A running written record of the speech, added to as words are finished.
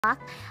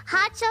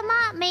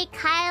Hachama made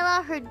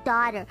Kyla her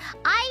daughter.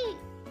 I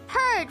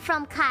heard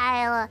from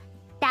Kyla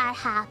that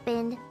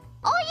happened.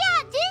 Oh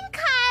yeah, didn't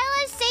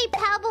Kyla say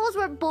pebbles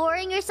were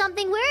boring or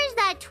something? Where is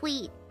that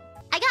tweet?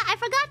 I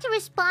forgot to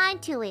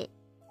respond to it.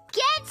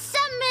 Get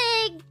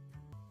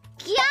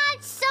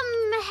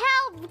some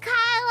help,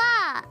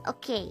 Kyla.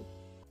 Okay,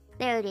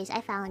 there it is.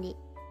 I found it.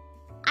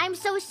 I'm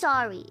so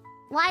sorry.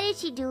 Why did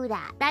she do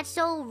that? That's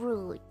so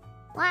rude.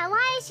 Why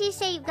did she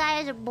say you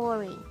guys are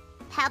boring?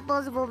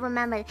 Pebbles will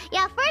remember.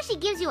 Yeah, first she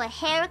gives you a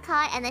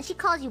haircut and then she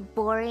calls you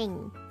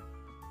boring.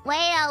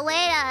 Way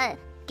to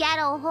get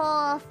a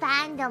whole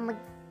fandom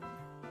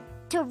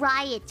to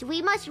riot.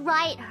 We must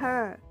riot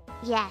her.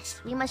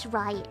 Yes, we must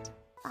riot.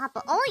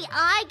 But only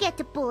I get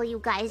to bully you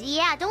guys.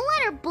 Yeah, don't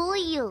let her bully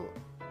you.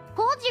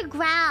 Hold your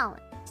ground.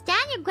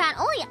 Stand your ground.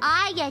 Only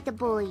I get to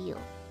bully you.